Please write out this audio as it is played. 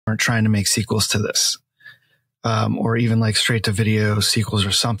weren't trying to make sequels to this, or even like straight to video sequels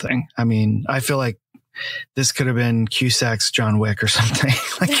or something. I mean, I feel like this could have been Cusack's John Wick or something.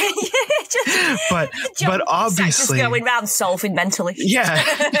 Like, but obviously just going around solving mental issues. Yeah,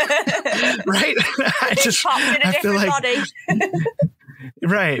 right. I feel like body.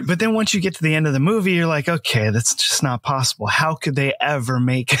 Right. But then once you get to the end of the movie, you're like, okay, that's just not possible. How could they ever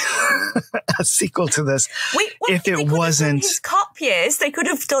make a sequel to this if it wasn't his cop years? They could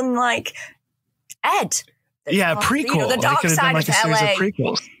have done like Ed. Yeah, a prequel. You know, the dark they could have side done like a series LA. of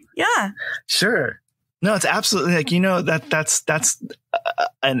prequels. Yeah. Sure. No, it's absolutely like, you know, that's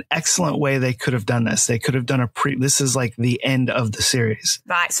an excellent way they could have done this. They could have done this is like the end of the series.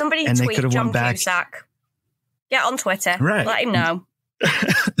 Right. Somebody and tweet John Cusack. Get on Twitter. Right. Let him know.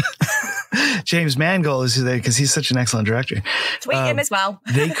 James Mangold is there because he's such an excellent director. Tweet him as well.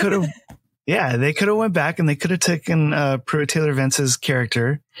 They could have, they could have went back and they could have taken Pruitt Taylor Vince's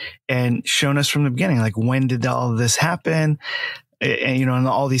character and shown us from the beginning, like when did all of this happen? And, you know, and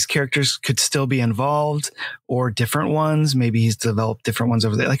all these characters could still be involved or different ones. Maybe he's developed different ones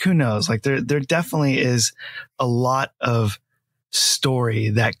over there. Like, who knows? Like there definitely is a lot of story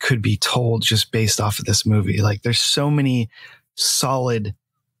that could be told just based off of this movie. Like there's so many solid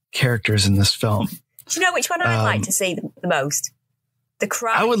characters in this film. Do you know which one I'd like to see the most? The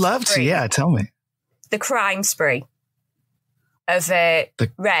crime. I would love spree. to. Yeah, tell me. The crime spree of Ray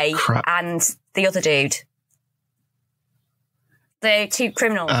and the other dude. The two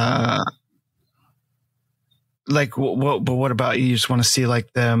criminals. Like what? But what about you? You just want to see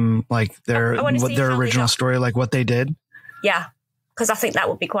like them, like their original story, like what they did. Yeah, because I think that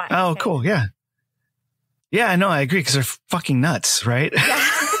would be quite. Oh, cool. Yeah. Yeah, no, I agree because they're fucking nuts, right? Yeah.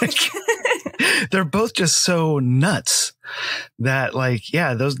 They're both just so nuts that, like,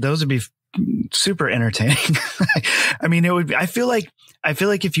 yeah, those would be super entertaining. I mean, it would be. I feel like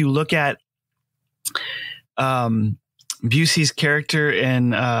if you look at Busey's character in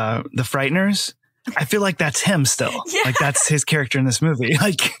the Frightners, I feel like that's him still. Yeah. Like that's his character in this movie.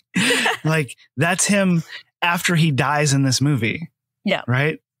 Like that's him after he dies in this movie. Yeah.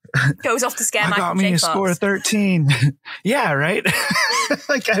 Right. Goes off to scare Michael got me J. a Fox. score of 13. Yeah, right.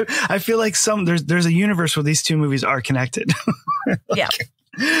 Like I feel like there's a universe where these two movies are connected. Yeah.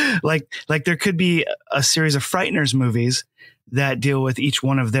 Like there could be a series of Frightners movies that deal with each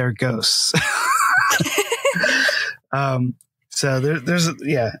one of their ghosts. So there's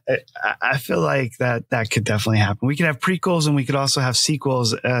I feel like that could definitely happen. We could have prequels and we could also have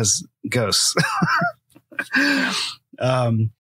sequels as ghosts.